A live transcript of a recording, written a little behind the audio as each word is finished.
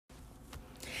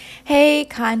Hey,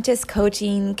 conscious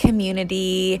coaching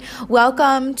community.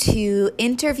 Welcome to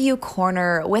Interview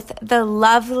Corner with the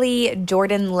lovely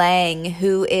Jordan Lang,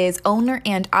 who is owner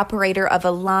and operator of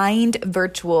Aligned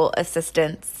Virtual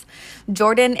Assistants.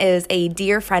 Jordan is a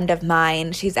dear friend of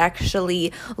mine. She's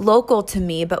actually local to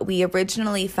me, but we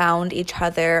originally found each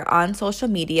other on social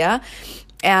media.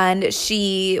 And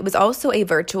she was also a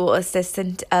virtual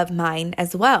assistant of mine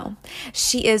as well.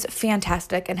 She is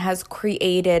fantastic and has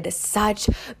created such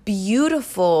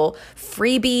beautiful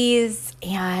freebies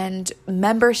and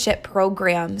membership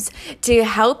programs to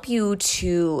help you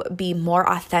to be more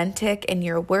authentic in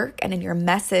your work and in your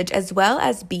message, as well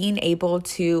as being able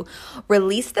to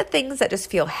release the things that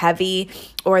just feel heavy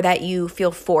or that you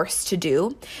feel forced to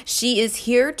do. She is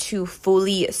here to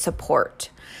fully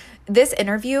support. This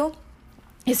interview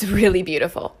is really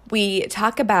beautiful. We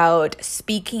talk about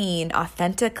speaking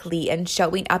authentically and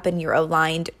showing up in your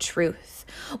aligned truth.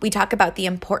 We talk about the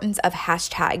importance of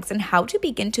hashtags and how to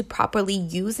begin to properly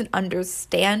use and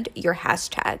understand your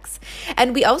hashtags.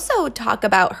 And we also talk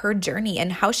about her journey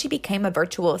and how she became a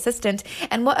virtual assistant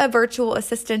and what a virtual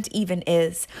assistant even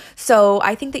is. So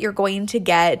I think that you're going to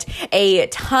get a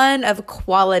ton of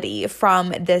quality from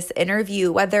this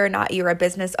interview, whether or not you're a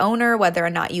business owner, whether or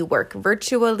not you work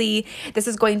virtually. This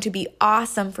is going to be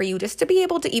awesome for you just to be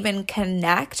able to even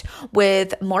connect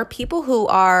with more people who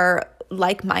are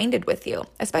like-minded with you,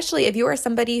 especially if you are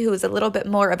somebody who is a little bit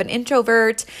more of an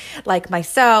introvert like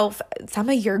myself. Some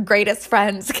of your greatest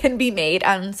friends can be made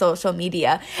on social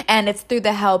media, and it's through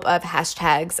the help of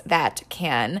hashtags that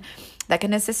can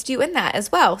assist you in that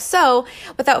as well. So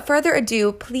without further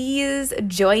ado, please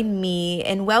join me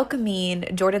in welcoming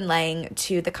Jordan Lang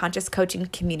to the Conscious Coaching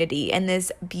community in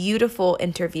this beautiful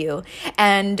interview.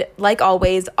 And like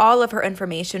always, all of her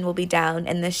information will be down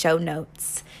in the show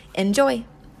notes. Enjoy.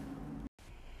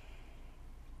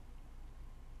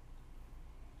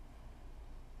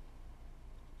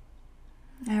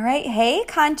 All right. Hey,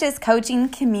 Conscious Coaching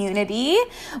community.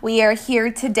 We are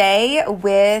here today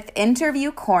with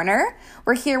Interview Corner.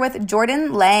 We're here with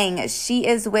Jordan Lang. She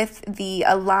is with the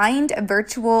Aligned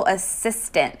Virtual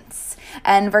Assistants.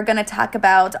 And we're going to talk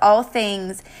about all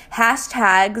things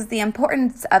hashtags, the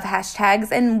importance of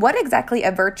hashtags, and what exactly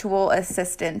a virtual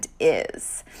assistant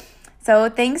is. So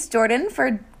thanks, Jordan,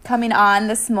 for coming on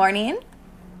this morning.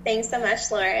 Thanks so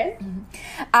much, Lauren.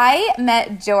 I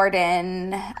met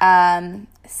Jordan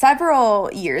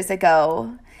several years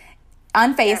ago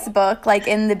on Facebook, like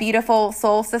in the beautiful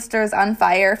Soul Sisters on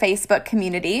Fire Facebook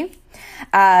community.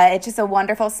 It's just a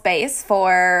wonderful space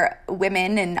for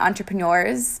women and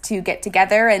entrepreneurs to get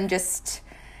together and just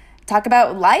talk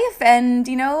about life and,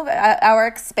 our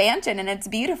expansion, and it's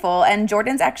beautiful. And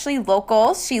Jordan's actually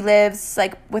local. She lives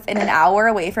like within an hour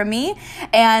away from me.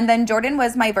 And then Jordan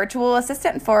was my virtual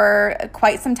assistant for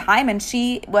quite some time, and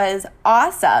she was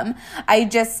awesome. I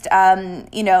just, I'm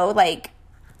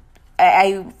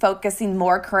focusing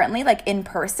more currently like in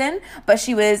person, but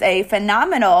she was a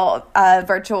phenomenal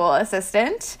virtual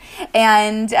assistant.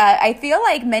 And I feel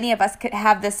like many of us could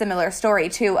have this similar story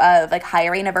too, of like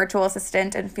hiring a virtual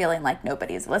assistant and feeling like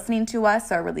nobody's listening to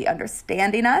us or really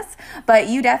understanding us. But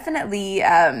you definitely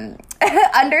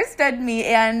understood me.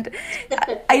 And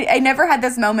I never had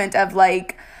this moment of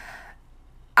like,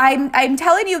 I'm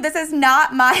telling you, this is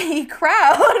not my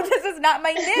crowd. This is not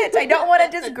my niche. I don't want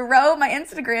to just grow my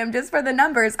Instagram just for the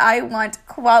numbers. I want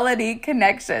quality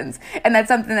connections. And that's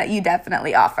something that you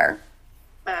definitely offer.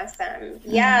 Awesome.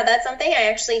 Yeah, that's something I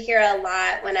actually hear a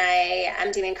lot when I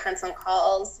am doing consult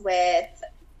calls with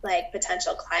like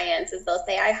potential clients, is they'll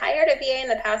say, I hired a VA in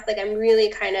the past. Like, I'm really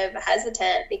kind of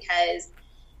hesitant because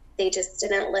they just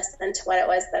didn't listen to what it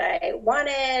was that I wanted.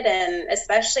 And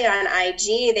especially on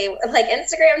IG,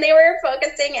 Instagram, they were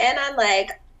focusing in on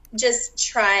like just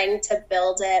trying to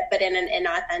build it, but in an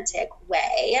inauthentic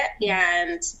way.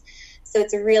 And so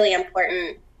it's really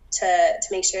important to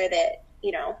make sure that,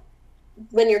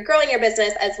 when you're growing your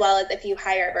business, as well as if you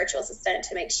hire a virtual assistant,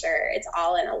 to make sure it's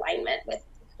all in alignment with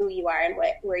who you are and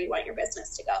where you want your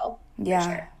business to go. Yeah.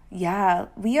 Sure. Yeah,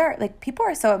 we are people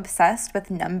are so obsessed with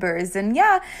numbers, and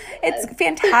it's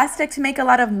fantastic to make a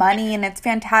lot of money, and it's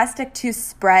fantastic to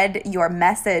spread your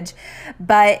message.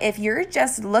 But if you're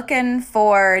just looking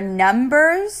for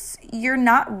numbers, you're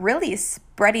not really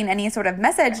spreading any sort of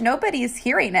message. Nobody's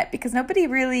hearing it because nobody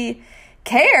really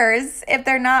cares if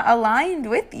they're not aligned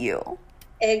with you.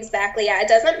 Exactly. Yeah. It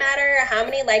doesn't matter how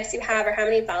many likes you have or how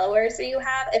many followers you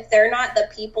have. If they're not the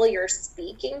people you're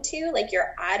speaking to, like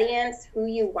your audience, who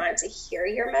you want to hear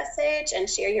your message and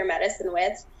share your medicine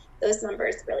with, those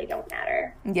numbers really don't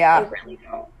matter. Yeah. They really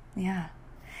don't. Yeah.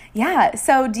 Yeah.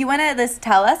 So do you want to just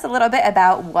tell us a little bit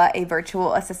about what a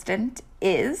virtual assistant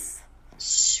is?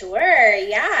 Sure.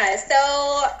 Yeah. So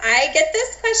I get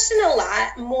this question a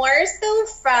lot, more so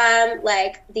from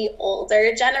like the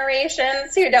older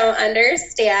generations who don't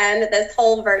understand this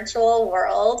whole virtual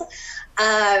world.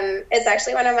 It's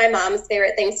actually one of my mom's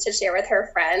favorite things to share with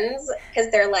her friends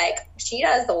because they're like, she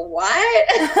does what?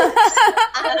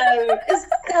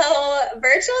 So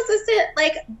virtual assistant,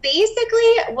 like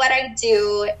basically what I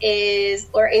do is,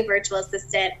 or a virtual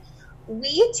assistant,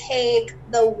 we take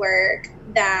the work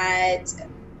that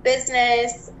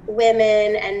business,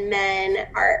 women, and men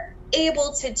are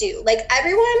able to do. Like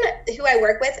everyone who I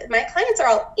work with, my clients are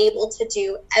all able to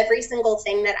do every single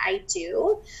thing that I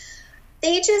do.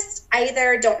 They just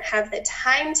either don't have the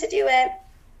time to do it,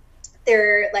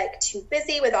 they're like too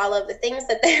busy with all of the things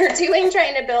that they're doing,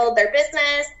 trying to build their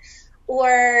business,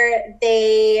 or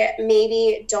they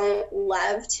maybe don't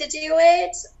love to do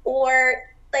it, or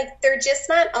like they're just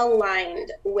not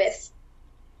aligned with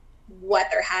what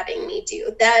they're having me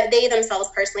do, that they themselves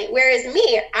personally. Whereas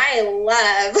me, I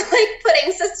love like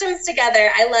putting systems together.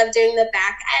 I love doing the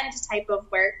back end type of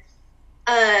work.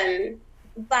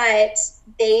 But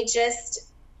they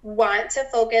just want to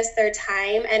focus their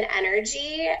time and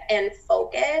energy and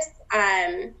focus.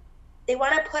 They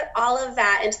want to put all of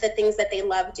that into the things that they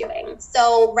love doing.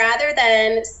 So rather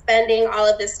than spending all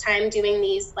of this time doing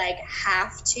these like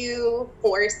have to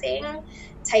forcing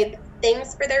type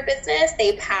things for their business,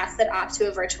 they pass it off to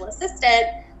a virtual assistant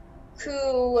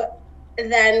who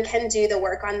then can do the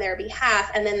work on their behalf.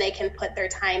 And then they can put their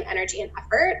time, energy, and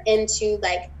effort into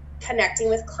like connecting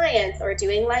with clients or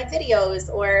doing live videos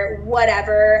or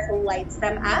whatever lights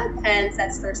them up and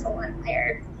sets their soul on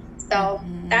fire. So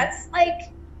that's like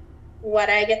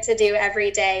what I get to do every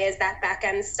day, is that back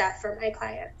end stuff for my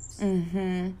clients.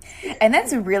 And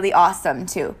that's really awesome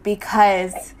too,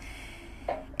 because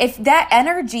if that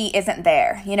energy isn't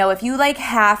there, you know, if you like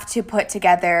have to put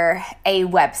together a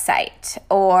website,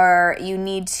 or you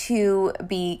need to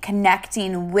be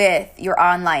connecting with your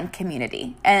online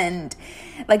community and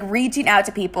like reaching out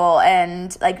to people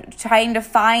and like trying to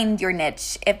find your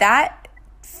niche, if that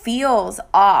feels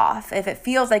off, if it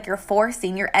feels like you're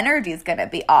forcing, your energy is going to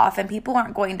be off and people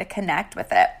aren't going to connect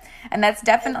with it. And that's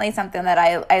definitely something that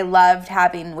I loved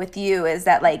having with you, is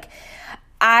that like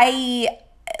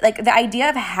like the idea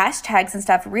of hashtags and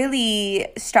stuff really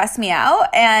stressed me out,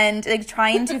 and like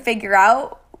trying to figure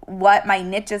out what my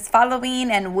niche is following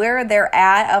and where they're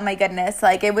at. Oh my goodness.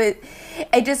 Like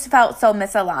it just felt so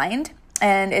misaligned,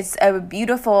 and it's a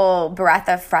beautiful breath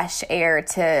of fresh air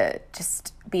to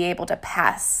just be able to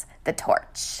pass the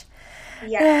torch.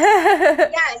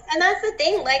 Yes. And that's the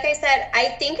thing. Like I said,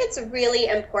 I think it's really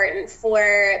important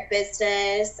for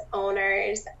business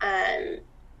owners,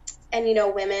 and, you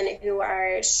know, women who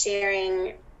are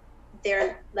sharing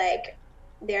their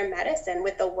medicine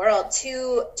with the world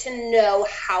to know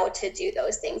how to do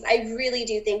those things. I really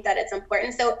do think that it's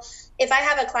important. So if I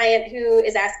have a client who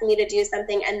is asking me to do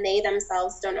something and they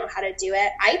themselves don't know how to do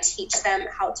it, I teach them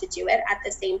how to do it at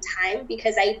the same time,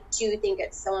 because I do think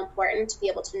it's so important to be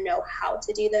able to know how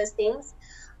to do those things.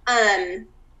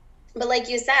 But like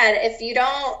you said, if you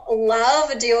don't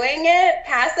love doing it,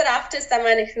 pass it off to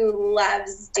someone who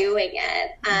loves doing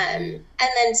it. And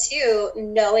then too,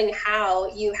 knowing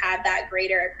how you have that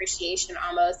greater appreciation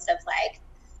almost of like,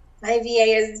 my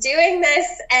VA is doing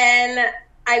this and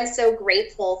I'm so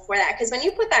grateful for that. Because when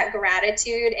you put that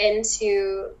gratitude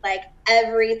into like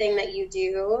everything that you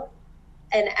do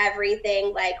and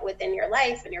everything like within your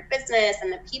life and your business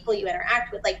and the people you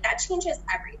interact with, like that changes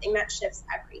everything, that shifts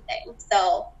everything.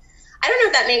 So I don't know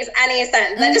if that makes any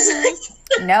sense. That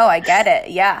just like no, I get it.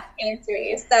 Yeah. came to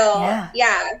me. So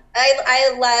yeah,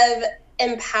 I love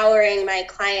empowering my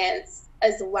clients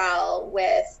as well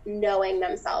with knowing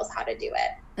themselves how to do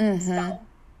it. So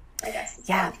I guess.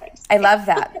 Yeah, I love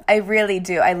that. I really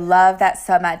do. I love that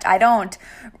so much. I don't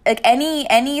like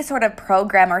any sort of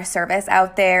program or service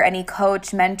out there, any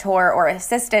coach, mentor, or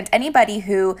assistant, anybody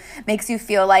who makes you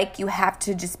feel like you have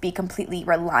to just be completely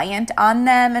reliant on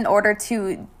them in order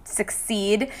to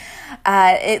succeed.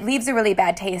 It leaves a really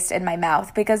bad taste in my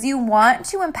mouth, because you want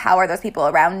to empower those people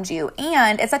around you.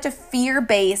 And it's such a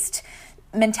fear-based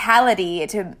mentality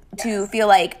to feel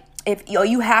like, if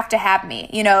you have to have me,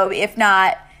 if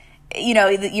not,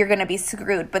 you're going to be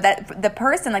screwed. But that the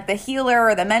person, like the healer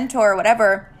or the mentor or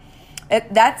whatever,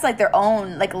 that's like their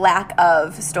own like lack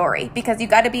of story, because you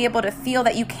got to be able to feel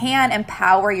that you can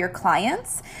empower your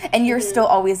clients and you're still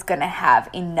always going to have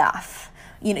enough.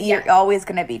 You're always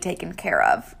going to be taken care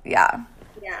of. Yeah.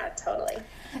 Yeah, totally.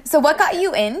 So what got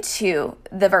you into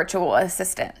the virtual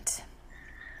assistant?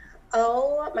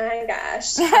 Oh my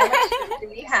gosh. How much time do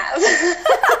we have?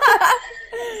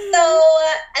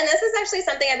 And this is actually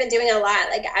something I've been doing a lot,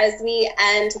 like as we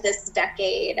end this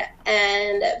decade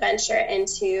and venture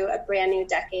into a brand new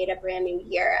decade, a brand new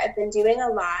year, I've been doing a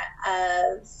lot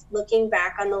of looking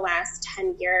back on the last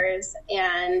 10 years.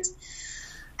 And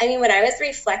I mean, when I was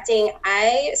reflecting,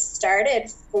 I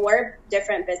started 4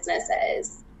 different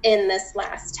businesses in this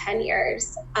last 10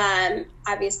 years.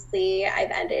 Obviously,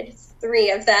 I've ended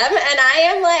 3 of them, and I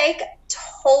am like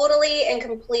totally and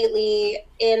completely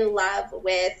in love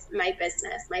with my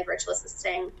business, my virtual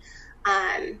assisting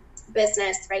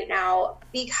business right now,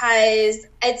 because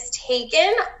it's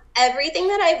taken everything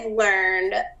that I've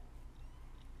learned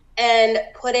and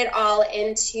put it all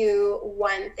into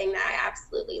one thing that I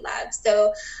absolutely love.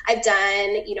 So I've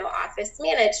done, office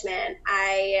management.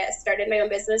 I started my own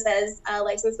business as a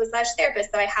licensed massage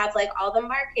therapist. So I have like all the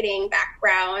marketing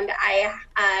background. I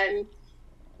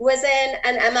was in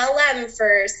an MLM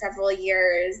for several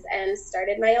years and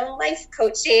started my own life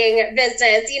coaching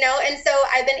business, and so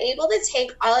I've been able to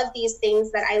take all of these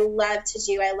things that I love to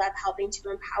do. I love helping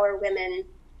to empower women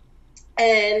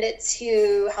and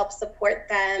to help support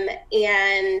them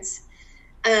and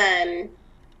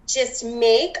just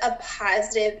make a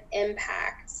positive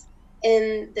impact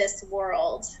in this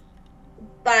world.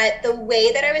 But the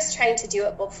way that I was trying to do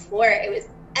it before, it was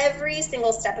every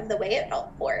single step of the way, it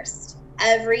felt forced.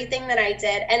 Everything that I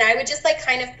did. And I would just like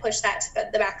kind of push that to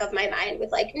the back of my mind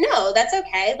with like, no, that's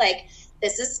okay. Like,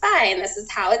 this is fine. This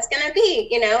is how it's going to be,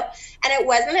 And it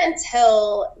wasn't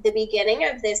until the beginning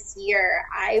of this year,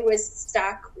 I was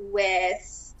stuck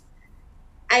with,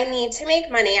 I need to make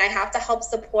money. I have to help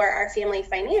support our family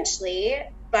financially,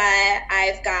 but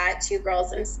I've got 2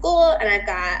 girls in school and I've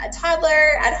got a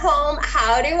toddler at home.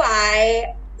 How do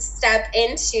I step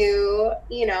into,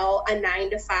 a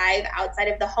 9-to-5 outside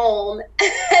of the home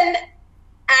and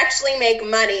actually make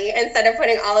money instead of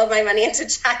putting all of my money into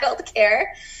childcare?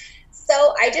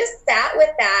 So I just sat with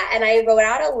that and I wrote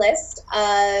out a list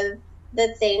of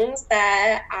the things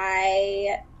that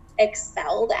I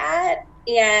excelled at,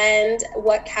 and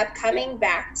what kept coming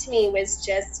back to me was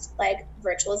just like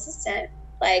virtual assistant.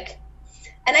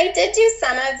 And I did do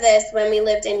some of this when we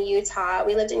lived in Utah.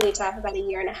 We lived in Utah for about 1.5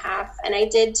 years, and I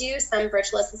did do some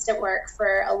virtual assistant work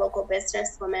for a local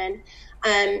businesswoman.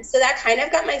 So that kind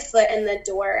of got my foot in the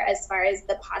door as far as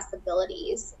the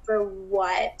possibilities for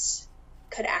what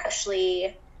could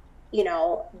actually,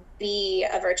 be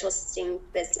a virtual assisting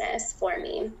business for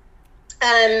me.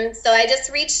 So I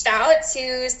just reached out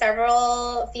to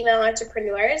several female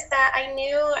entrepreneurs that I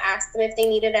knew, asked them if they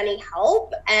needed any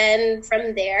help. And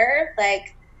from there,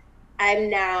 I'm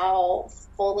now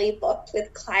fully booked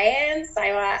with clients. I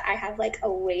have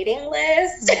a waiting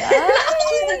list.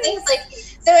 All the things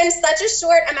so in such a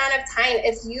short amount of time,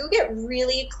 if you get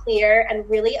really clear and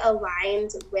really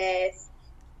aligned with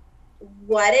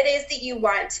what it is that you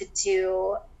want to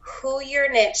do, who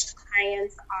your niche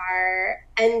clients are,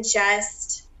 and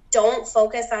just don't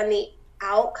focus on the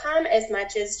outcome as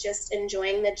much as just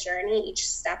enjoying the journey each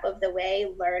step of the way,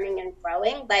 learning and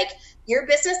growing, your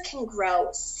business can grow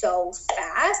so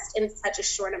fast in such a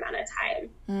short amount of time.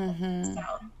 Mm-hmm. So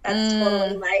that's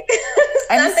totally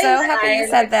I'm so happy you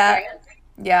said that.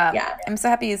 Yeah. I'm so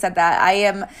happy you said that. I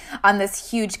am on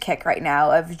this huge kick right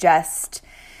now of just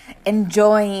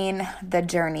enjoying the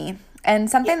journey. And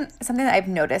something that I've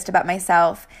noticed about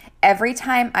myself, every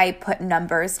time I put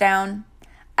numbers down,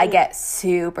 I get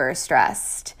super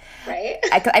stressed. Right.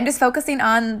 I'm just focusing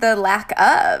on the lack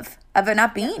of it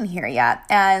not being here yet.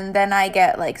 And then I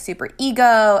get super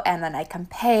ego, and then I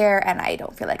compare, and I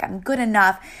don't feel like I'm good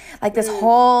enough. This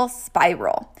whole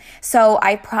spiral. So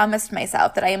I promised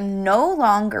myself that I am no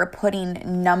longer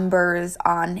putting numbers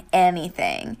on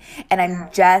anything. And I'm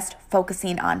just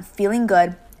focusing on feeling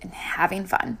good and having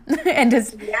fun and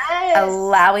just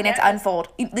allowing it to unfold.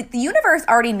 The universe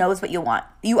already knows what you want.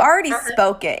 You already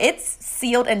spoke it. It's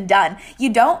sealed and done.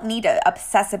 You don't need to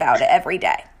obsess about it every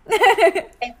day.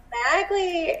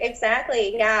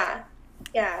 Exactly. Yeah.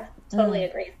 Totally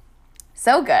agree.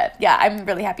 So good. Yeah, I'm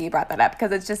really happy you brought that up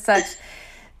because it's just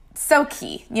so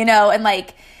key, and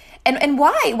and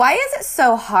why is it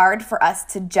so hard for us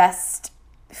to just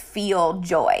feel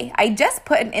joy? I just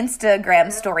put an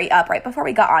Instagram story up right before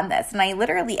we got on this, and I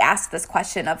literally asked this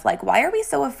question of why are we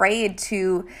so afraid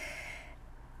to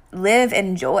live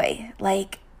in joy? I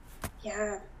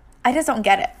just don't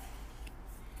get it.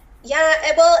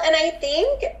 Yeah, well, and I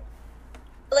think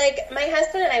my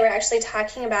husband and I were actually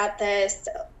talking about this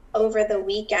over the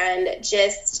weekend.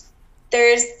 Just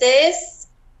there's this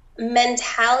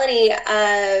mentality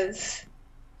of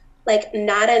like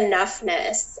not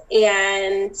enoughness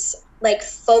and like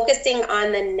focusing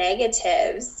on the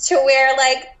negatives, to where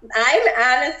like I'm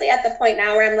honestly at the point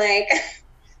now where I'm like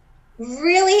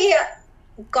really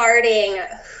guarding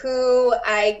who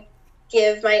I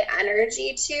give my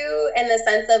energy to, in the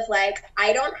sense of like,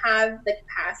 I don't have the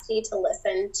capacity to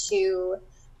listen to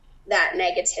that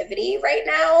negativity right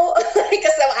now. Like,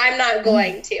 so I'm not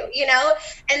going to, you know?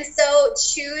 And so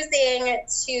choosing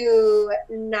to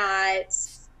not,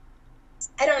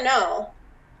 I don't know,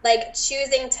 like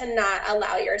choosing to not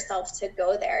allow yourself to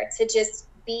go there, to just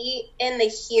be in the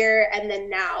here and the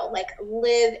now, like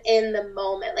live in the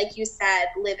moment. Like you said,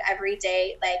 live every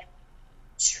day, like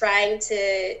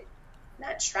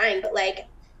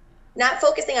not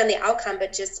focusing on the outcome,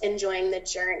 but just enjoying the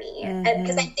journey. And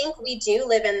because I think we do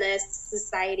live in this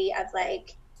society of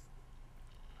like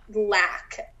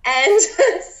lack and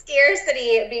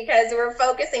scarcity, because we're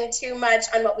focusing too much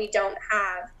on what we don't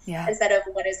have instead of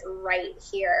what is right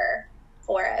here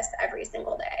for us every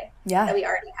single day that we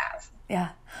already have. Yeah.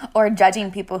 Or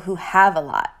judging people who have a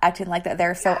lot, acting like that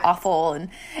they're so awful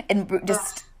and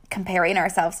just comparing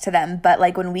ourselves to them. But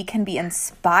like when we can be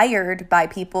inspired by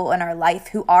people in our life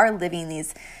who are living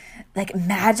these like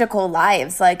magical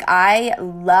lives. Like I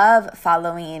love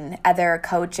following other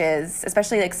coaches,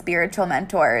 especially like spiritual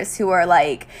mentors who are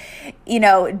like, you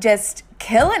know, just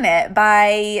killing it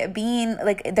by being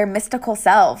like their mystical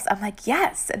selves. I'm like,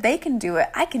 yes, they can do it.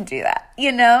 I can do that,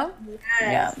 you know?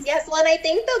 Yes. Well, and I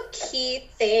think the key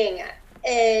thing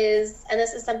is, and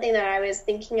this is something that I was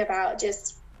thinking about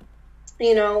just,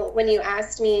 you know, when you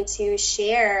asked me to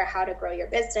share how to grow your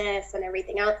business and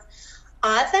everything else,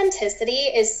 authenticity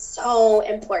is so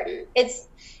important. It's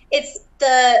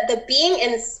the being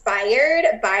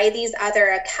inspired by these other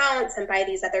accounts and by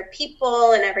these other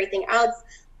people and everything else,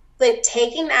 but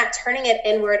taking that, turning it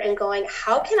inward and going,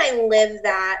 how can I live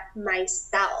that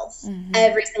myself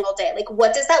every single day? Like,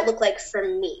 what does that look like for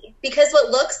me? Because what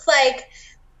looks like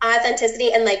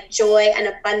authenticity and like joy and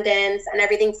abundance and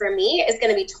everything for me is going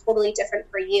to be totally different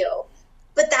for you.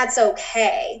 But that's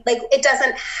okay. Like, it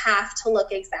doesn't have to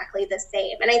look exactly the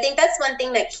same. And I think that's one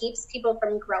thing that keeps people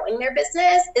from growing their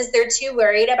business, is they're too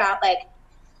worried about like,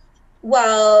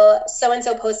 well,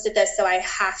 so-and-so posted this, so I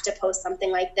have to post something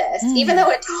like this, even though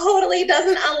it totally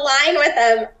doesn't align with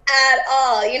them at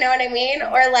all. You know what I mean?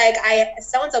 Or like,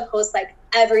 so-and-so posts like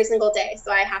every single day,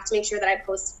 so I have to make sure that I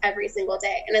post every single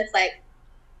day. And it's like,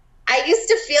 I used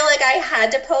to feel like I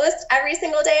had to post every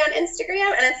single day on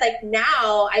Instagram. And it's like,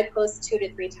 now I post 2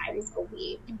 to 3 times a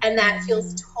week. And that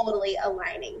feels totally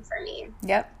aligning for me.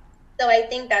 Yep. So I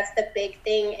think that's the big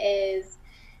thing, is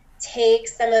take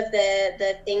some of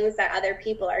the things that other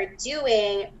people are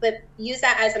doing, but use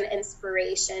that as an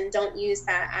inspiration. Don't use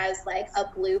that as like a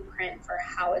blueprint for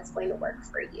how it's going to work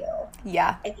for you.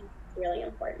 Yeah. I think it's really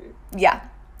important. Yeah.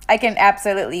 I can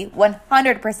absolutely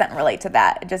 100% relate to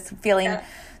that. Just feeling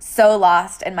so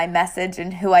lost in my message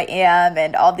and who I am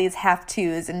and all these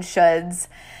have-tos and shoulds.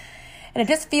 And it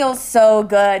just feels so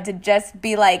good to just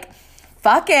be like,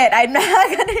 fuck it, I'm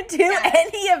not going to do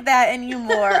any of that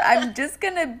anymore. I'm just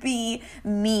going to be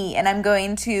me, and I'm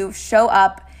going to show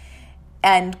up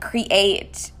and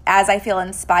create as I feel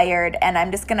inspired, and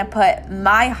I'm just going to put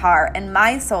my heart and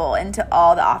my soul into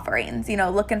all the offerings, you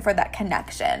know, looking for that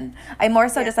connection. I'm more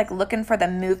so just like looking for the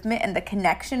movement and the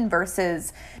connection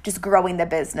versus just growing the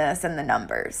business and the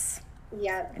numbers.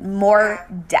 Yeah. More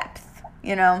depth,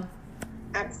 you know?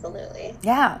 Absolutely.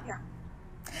 Yeah.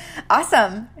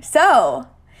 Awesome. So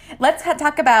let's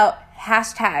talk about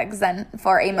hashtags then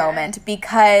for a moment,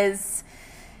 because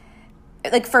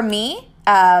like for me,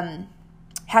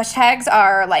 hashtags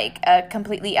are like a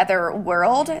completely other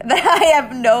world that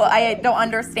I don't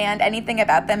understand anything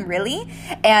about them really.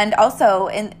 And also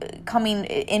in coming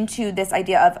into this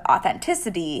idea of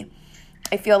authenticity,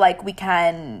 I feel like we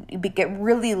get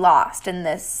really lost in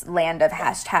this land of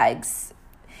hashtags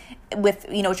with,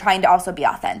 you know, trying to also be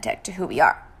authentic to who we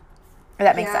are. If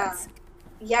that makes sense.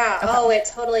 Yeah. Okay. Oh, it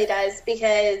totally does,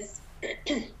 because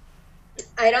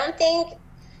I don't think,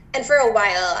 and for a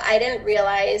while, I didn't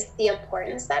realize the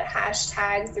importance that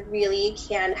hashtags really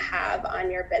can have on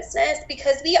your business,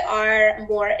 because we are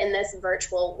more in this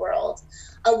virtual world.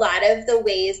 A lot of the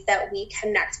ways that we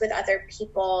connect with other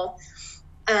people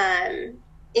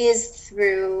is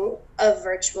through a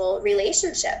virtual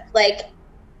relationship. Like,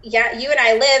 yeah, you and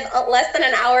I live less than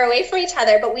an hour away from each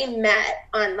other, but we met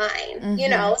online, you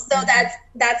know? So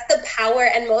that's the power.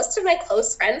 And most of my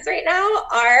close friends right now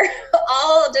are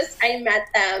all just, I met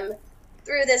them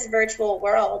through this virtual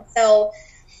world. So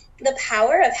the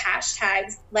power of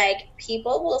hashtags, like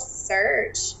people will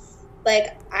search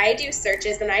like I do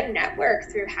searches and I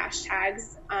network through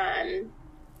hashtags.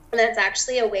 And that's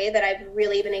actually a way that I've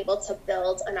really been able to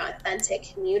build an authentic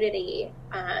community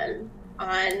on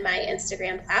my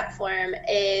Instagram platform.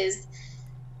 Is,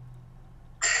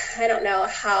 I don't know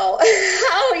how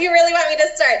you really want me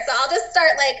to start. So I'll just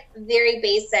start like very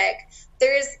basic.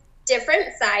 There's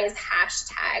different size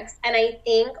hashtags. And I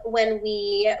think when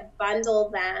we bundle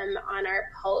them on our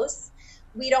posts,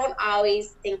 we don't always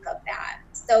think of that.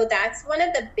 So that's one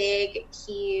of the big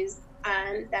keys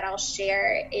that I'll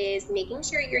share, is making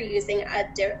sure you're using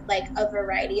a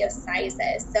variety of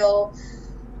sizes. So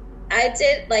I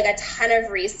did like a ton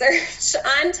of research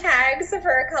on tags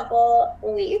for a couple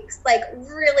weeks, like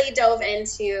really dove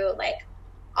into like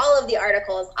all of the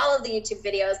articles, all of the YouTube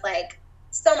videos, like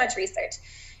so much research.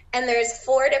 And there's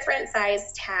 4 different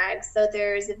size tags. So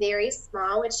there's very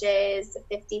small, which is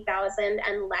 50,000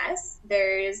 and less.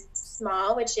 There's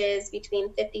small, which is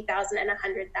between 50,000 and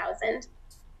 100,000.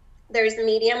 There's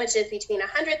medium, which is between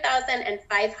 100,000 and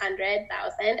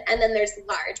 500,000. And then there's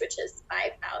large, which is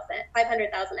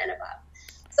 500,000 and above.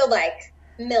 So like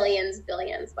millions,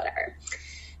 billions, whatever.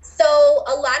 So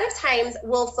a lot of times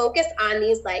we'll focus on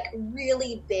these like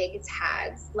really big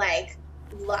tags, like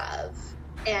love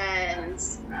and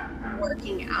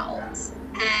working out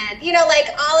and, you know, like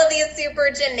all of these super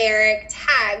generic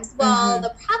tags. Well, the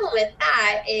problem with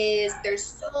that is there's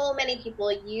so many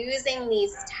people using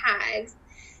these tags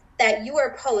that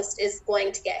your post is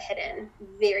going to get hidden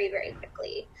very, very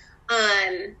quickly.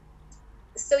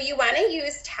 So you want to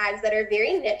use tags that are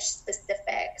very niche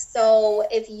specific. So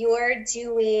if you're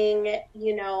doing,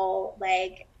 you know,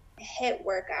 like HIIT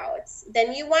workouts,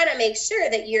 then you want to make sure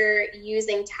that you're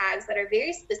using tags that are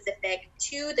very specific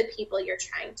to the people you're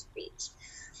trying to reach.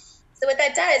 So what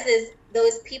that does is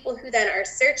those people who then are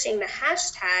searching the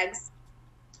hashtags,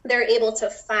 they're able to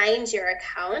find your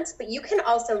account, but you can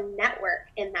also network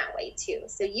in that way too.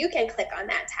 So you can click on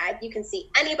that tag. You can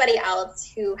see anybody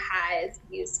else who has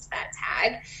used that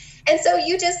tag. And so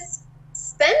you just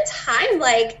spend time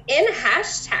like in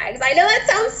hashtags. I know that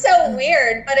sounds so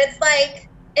weird, but it's like,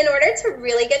 in order to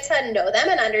really get to know them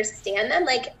and understand them,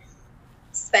 like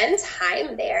spend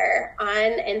time there on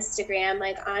Instagram,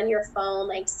 like on your phone,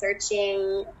 like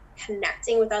searching,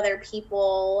 connecting with other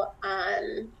people.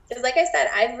 Because like I said,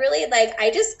 I've really like, I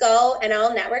just go and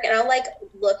I'll network and I'll like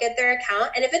look at their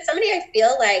account. And if it's somebody I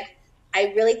feel like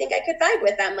I really think I could vibe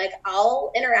with them, like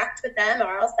I'll interact with them,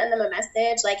 or I'll send them a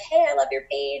message like, hey, I love your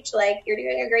page. Like you're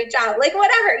doing a great job, like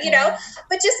whatever, you know,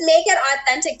 but just make it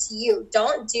authentic to you.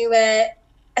 Don't do it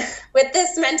with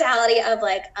this mentality of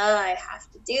like, oh, I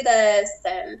have to do this.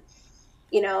 And,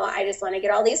 you know, I just want to get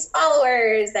all these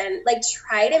followers, and like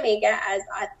try to make it as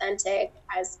authentic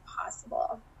as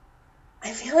possible.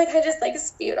 I feel like I just like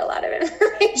spewed a lot of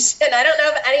information. I don't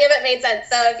know if any of it made sense.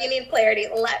 So if you need clarity,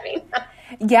 let me know.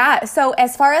 Yeah. So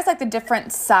as far as like the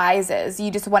different sizes,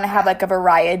 you just want to have like a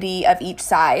variety of each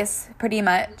size pretty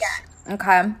much. Yes.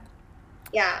 Okay.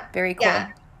 Yeah. Very cool.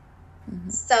 Yeah.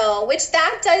 So, which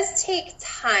that does take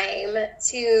time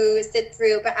to sit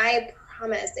through, but I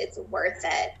promise it's worth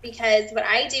it, because what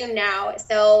I do now,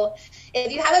 so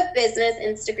if you have a business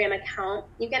Instagram account,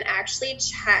 you can actually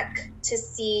check to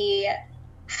see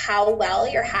how well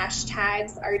your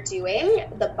hashtags are doing,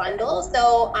 the bundle.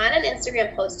 So on an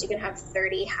Instagram post, you can have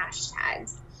 30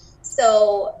 hashtags.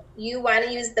 So you want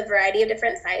to use the variety of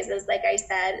different sizes. Like I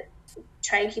said,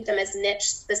 try and keep them as niche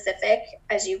specific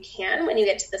as you can when you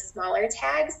get to the smaller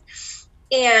tags.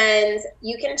 And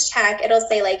you can check, it'll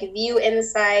say like view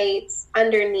insights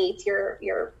underneath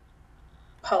your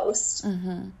post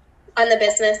on the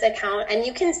business account, and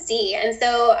you can see. And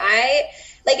so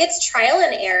it's trial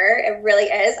and error. It really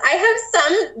is. I have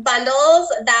some bundles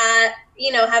that,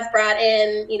 you know, have brought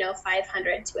in, you know,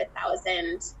 500 to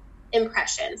 1,000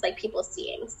 impressions, like people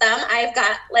seeing. Some I've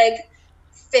got like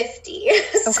 50.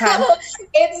 Okay. So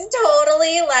it's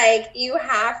totally like you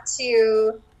have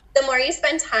to, the more you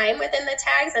spend time within the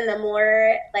tags and the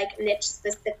more like niche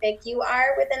specific you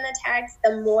are within the tags,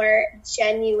 the more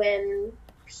genuine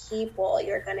people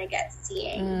you're going to get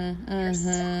seeing your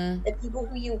stuff, the people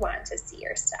who you want to see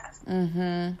your stuff.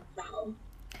 So.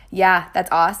 Yeah, that's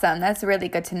awesome. That's really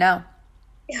good to know.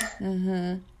 Yeah.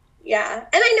 Yeah. And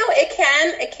I know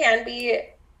it can be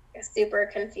super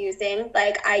confusing.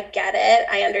 Like I get it.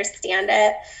 I understand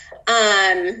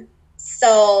it.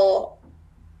 So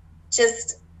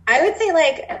just, I would say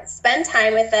like spend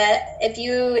time with it. If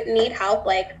you need help,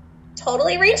 like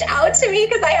totally reach out to me,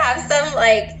 because I have some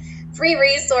like free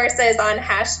resources on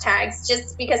hashtags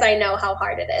just because I know how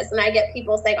hard it is. And I get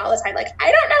people saying all the time, like,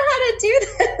 I don't know how to do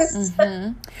this.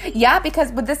 Mm-hmm. Yeah,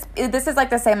 because with this is like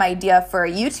the same idea for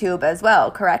YouTube as well,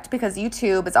 correct? Because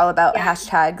YouTube is all about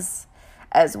hashtags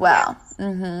as well. Yes,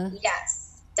 mm-hmm.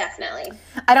 Yes, definitely.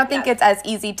 I don't think it's as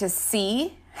easy to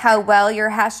see how well your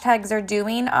hashtags are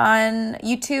doing on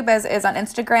YouTube as is on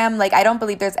Instagram. Like, I don't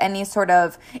believe there's any sort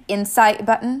of insight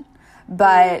button,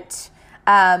 but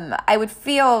I would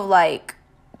feel like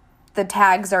the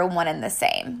tags are one and the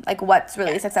same. Like, what's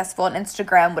really successful on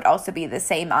Instagram would also be the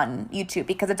same on YouTube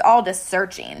because it's all just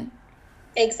searching.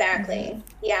 Exactly.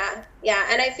 Yeah.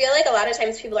 And I feel like a lot of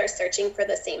times people are searching for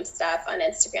the same stuff on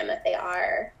Instagram that they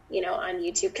are, on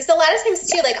YouTube. Because a lot of times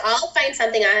too, like, I'll find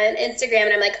something on Instagram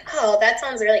and I'm like, oh, that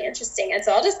sounds really interesting. And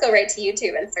so I'll just go right to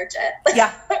YouTube and search it.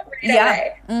 Yeah.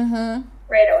 Away. Mm-hmm.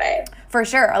 Right away. For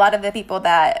sure. A lot of the people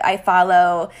that I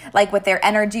follow, like with their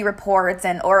energy reports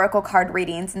and oracle card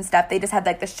readings and stuff, they just have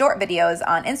like the short videos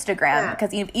on Instagram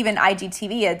because even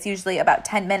IGTV, it's usually about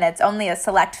 10 minutes. Only a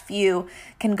select few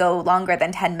can go longer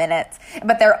than 10 minutes,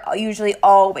 but they're usually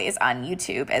always on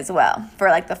YouTube as well for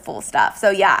like the full stuff.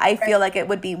 So yeah, I feel like it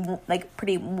would be like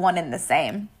pretty one and the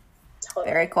same.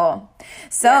 Totally. Very cool.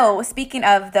 So speaking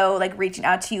of, though, like reaching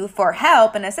out to you for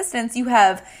help and assistance, you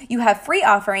have free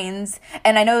offerings,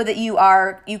 and I know that you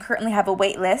currently have a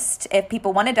wait list if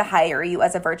people wanted to hire you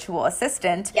as a virtual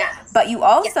assistant. Yes. But you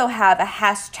also have a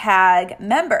hashtag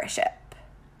membership.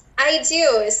 I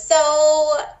do.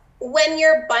 So when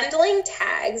you're bundling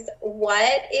tags,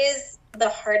 what is the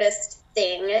hardest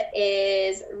thing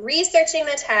is researching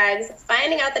the tags,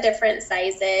 finding out the different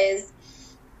sizes,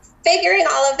 figuring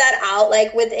all of that out,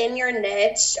 like within your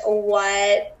niche,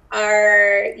 what's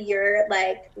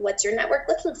your network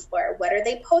looking for? What are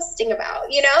they posting about?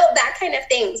 That kind of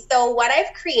thing. So what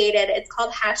I've created, it's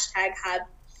called Hashtag Hub.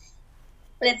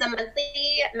 And it's a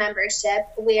monthly membership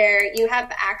where you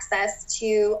have access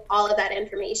to all of that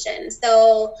information.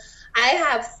 So I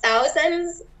have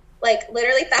thousands, like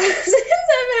literally thousands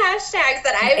of hashtags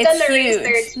that I've done the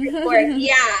research for.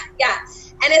 Yeah.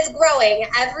 And it's growing.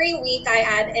 Every week I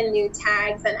add in new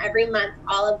tags, and every month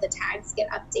all of the tags get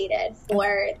updated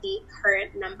for the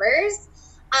current numbers.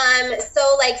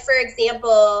 So like, for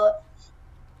example,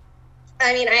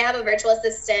 I have a virtual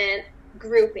assistant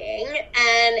grouping,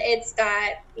 and it's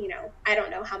got, I don't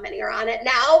know how many are on it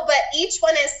now, but each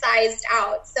one is sized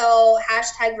out. So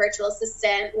hashtag virtual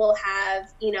assistant will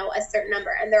have, a certain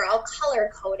number, and they're all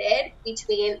color coded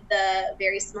between the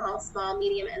very small,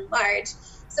 medium, and large.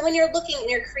 So when you're looking and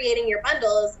you're creating your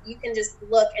bundles, you can just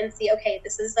look and see, okay,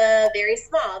 this is a very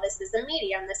small, this is a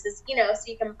medium, this is, so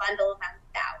you can bundle them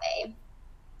that way.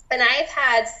 And I've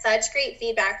had such great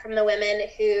feedback from the women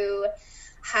who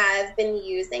have been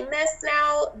using this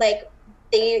now. Like,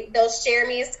 they'll share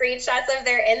me screenshots of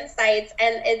their insights,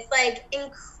 and it's like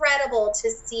incredible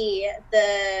to see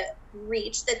the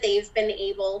reach that they've been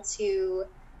able to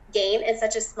gain in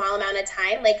such a small amount of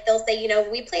time. Like, they'll say,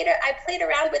 I played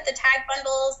around with the tag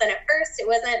bundles, and at first it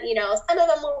wasn't, some of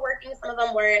them were working, some of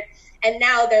them weren't, and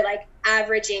now they're like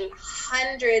averaging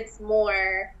hundreds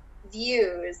more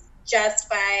views just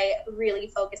by really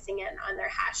focusing in on their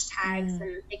hashtags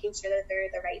and making sure that they're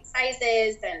the right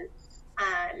sizes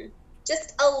and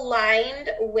just aligned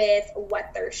with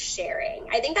what they're sharing.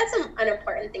 I think that's an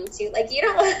important thing too. Like, you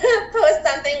don't want to post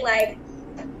something like,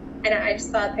 I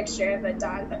just saw a picture of a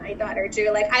dog that my daughter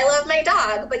drew. Like, I love my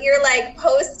dog, but you're like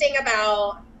posting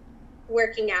about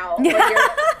working out. Or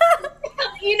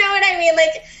you know what I mean?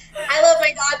 Like, I love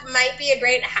my dog might be a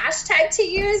great hashtag to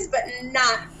use, but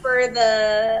not for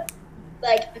the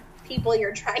people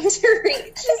you're trying to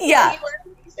reach. Yeah. So you want to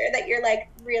make sure that you're like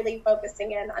really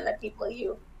focusing in on the people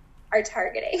you are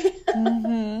targeting.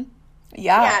 Mm-hmm.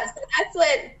 Yeah. So that's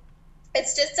what.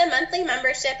 It's just a monthly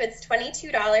membership. It's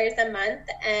 $22 a month,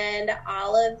 and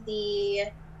all of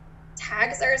the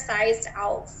tags are sized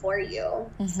out for you.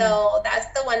 Mm-hmm. So that's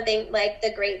the one thing, like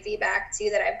the great feedback too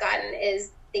that I've gotten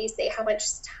is they say how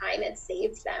much time it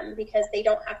saved them because they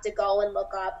don't have to go and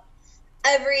look up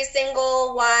every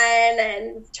single one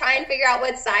and try and figure out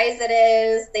what size it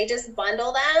is. They just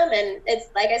bundle them, and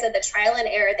it's like I said, the trial and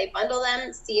error. They bundle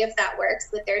them, see if that works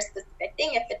with their specific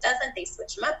thing. If it doesn't, they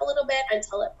switch them up a little bit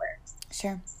until it works.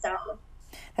 Sure. So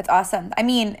that's awesome.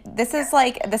 This is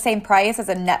like the same price as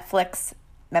a Netflix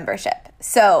membership.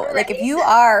 So like if you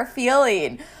are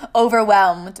feeling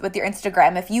overwhelmed with your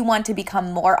Instagram, if you want to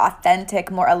become more authentic,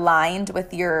 more aligned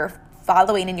with your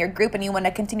following in your group, and you want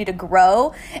to continue to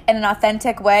grow in an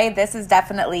authentic way, this is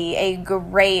definitely a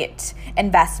great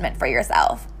investment for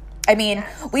yourself. I mean,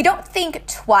 we don't think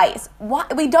twice.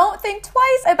 We don't think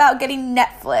twice about getting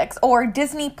Netflix or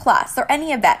Disney Plus or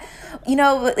any of that. You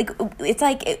know, like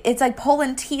it's like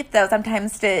pulling teeth though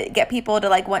sometimes to get people to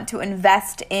like want to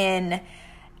invest in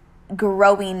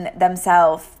growing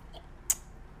themselves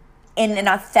in an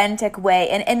authentic way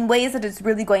and in ways that is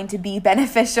really going to be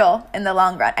beneficial in the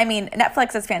long run. I mean,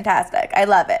 Netflix is fantastic. I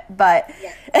love it. But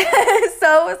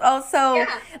so is also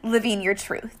living your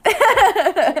truth.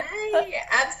 Right.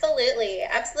 Absolutely.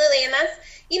 Absolutely. And that's,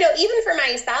 you know, even for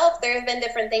myself, there have been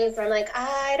different things where I'm like,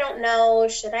 I don't know,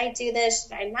 should I do this?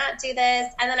 Should I not do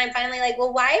this? And then I'm finally like,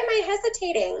 well, why am I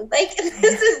hesitating? Like,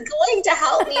 this is going to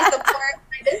help me support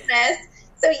my business.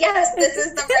 So yes, this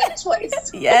is the right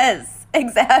choice. Yes.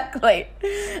 Exactly.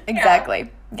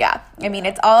 Yeah. I mean,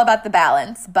 it's all about the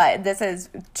balance, but this is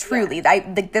truly,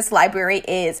 this library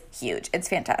is huge. It's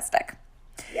fantastic.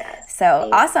 Yes. So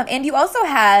awesome. And you also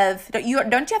have, don't you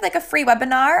have like a free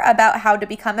webinar about how to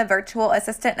become a virtual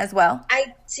assistant as well?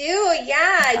 I do.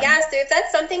 Yeah. Yeah. So if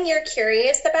that's something you're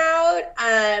curious about,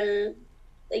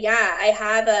 I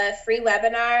have a free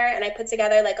webinar and I put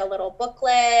together like a little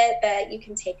booklet that you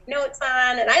can take notes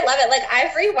on. And I love it. Like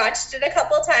I've rewatched it a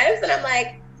couple of times and I'm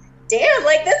like, damn,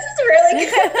 like this is really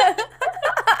good.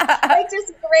 Like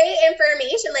just great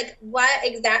information. Like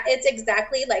it's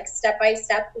exactly like step by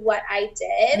step what I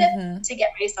did to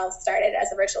get myself started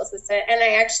as a virtual assistant. And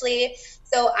I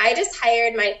just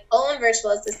hired my own virtual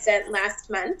assistant last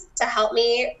month to help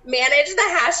me manage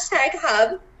the hashtag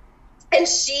hub. And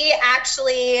she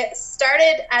actually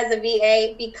started as a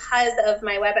VA because of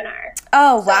my webinar.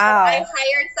 Oh, wow. So I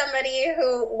hired somebody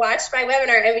who watched my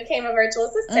webinar and became a virtual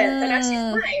assistant. So now she's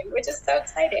mine, which is so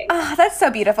exciting. Oh, that's so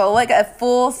beautiful. Like a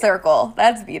full circle.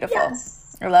 That's beautiful.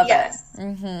 Yes. I love it.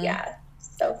 Mm-hmm. Yeah.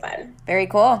 So fun. Very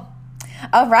cool.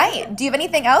 All right. Do you have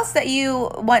anything else that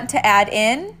you want to add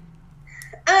in?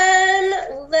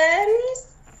 Let me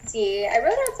see. I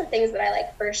wrote out some things that I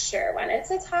for sure wanted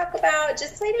to talk about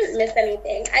just so I didn't miss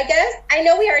anything. I guess I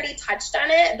know we already touched on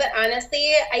it, but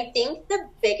honestly, I think the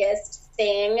biggest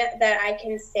thing that I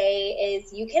can say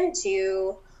is you can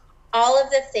do all of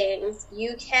the things.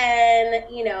 You can,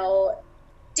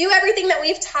 do everything that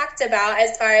we've talked about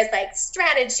as far as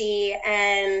strategy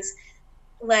and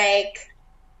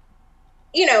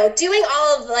doing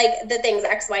all of the things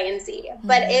X, Y, and Z. Mm-hmm.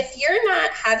 But if you're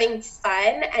not having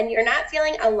fun and you're not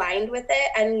feeling aligned with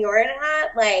it and you're not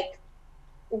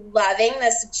loving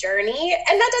this journey,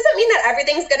 and that doesn't mean that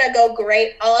everything's going to go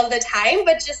great all of the time,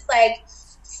 but just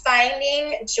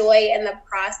finding joy in the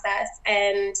process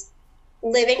and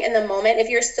living in the moment. If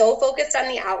you're so focused on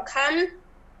the outcome,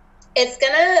 it's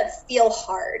going to feel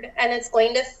hard and it's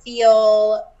going to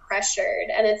feel pressured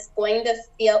and it's going to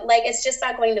feel it's just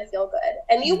not going to feel good.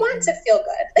 And you want to feel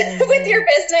good with your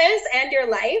business and your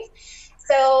life.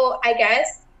 So I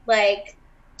guess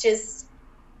just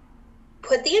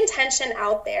put the intention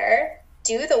out there,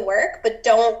 do the work, but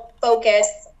don't focus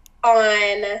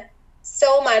on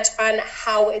so much on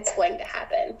how it's going to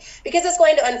happen, because it's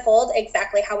going to unfold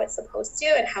exactly how it's supposed to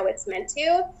and how it's meant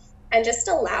to. And just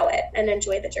allow it and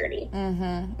enjoy the journey.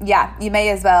 Mm-hmm. Yeah, you may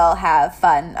as well have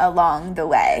fun along the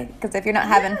way. Because if you're not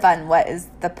having fun, what is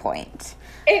the point?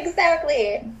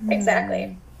 Exactly.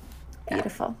 Exactly.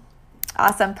 Beautiful.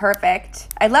 Awesome. Perfect.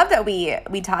 I love that we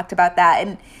talked about that,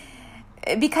 and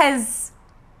because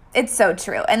it's so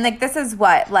true. And this is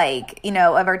what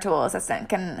a virtual assistant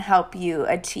can help you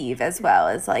achieve as well,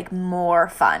 as more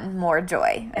fun, more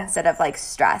joy instead of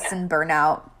stress and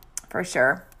burnout, for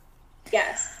sure.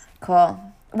 Yes. Cool.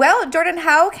 Well, Jordan,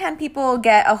 how can people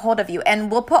get a hold of you?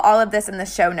 And we'll put all of this in the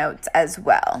show notes as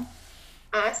well.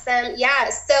 Awesome.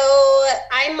 Yeah. So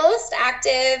I'm most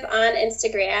active on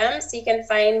Instagram. So you can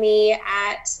find me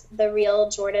at The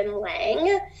Real Jordan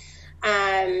Lang.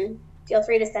 Feel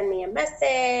free to send me a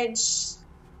message.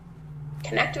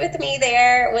 Connect with me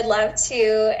there. Would love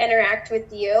to interact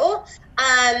with you.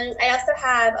 I also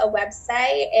have a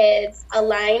website. It's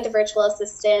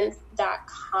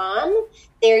alignedvirtualassistants.com.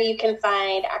 There you can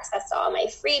find access to all my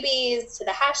freebies, to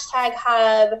the hashtag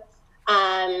hub,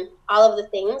 all of the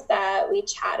things that we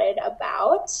chatted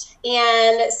about.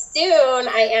 And soon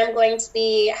I am going to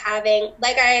be having,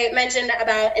 I mentioned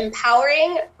about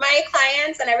empowering my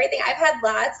clients and everything. I've had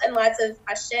lots and lots of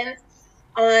questions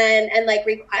and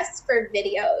requests for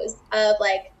videos of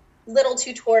little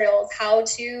tutorials, how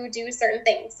to do certain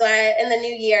things. So in the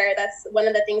new year, that's one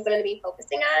of the things I'm going to be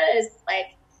focusing on is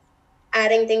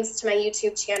adding things to my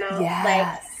YouTube channel,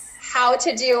 how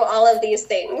to do all of these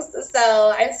things.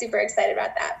 So I'm super excited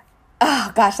about that.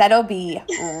 Oh gosh, that'll be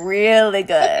really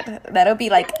good. That'll be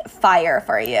fire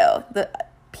for you.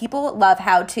 people love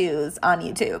how-tos on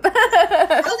YouTube.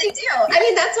 Oh, they do. I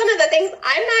mean, that's one of the things.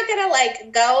 I'm not going to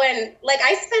like go and like,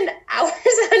 I spend hours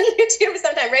on YouTube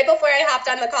sometimes. Right before I hopped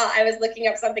on the call, I was looking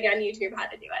up something on YouTube, how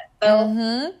to do it.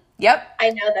 So Yep. I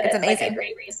know that it's amazing. like a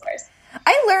great resource.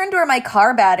 I learned where my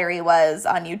car battery was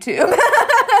on YouTube.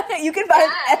 You can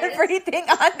find everything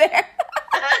on there.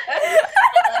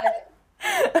 I love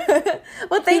it.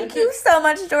 Well, thank you so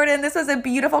much, Jordan. This was a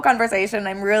beautiful conversation.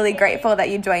 I'm really grateful that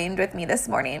you joined with me this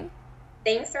morning.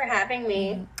 Thanks for having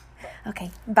me.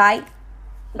 Okay. Bye.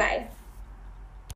 Bye.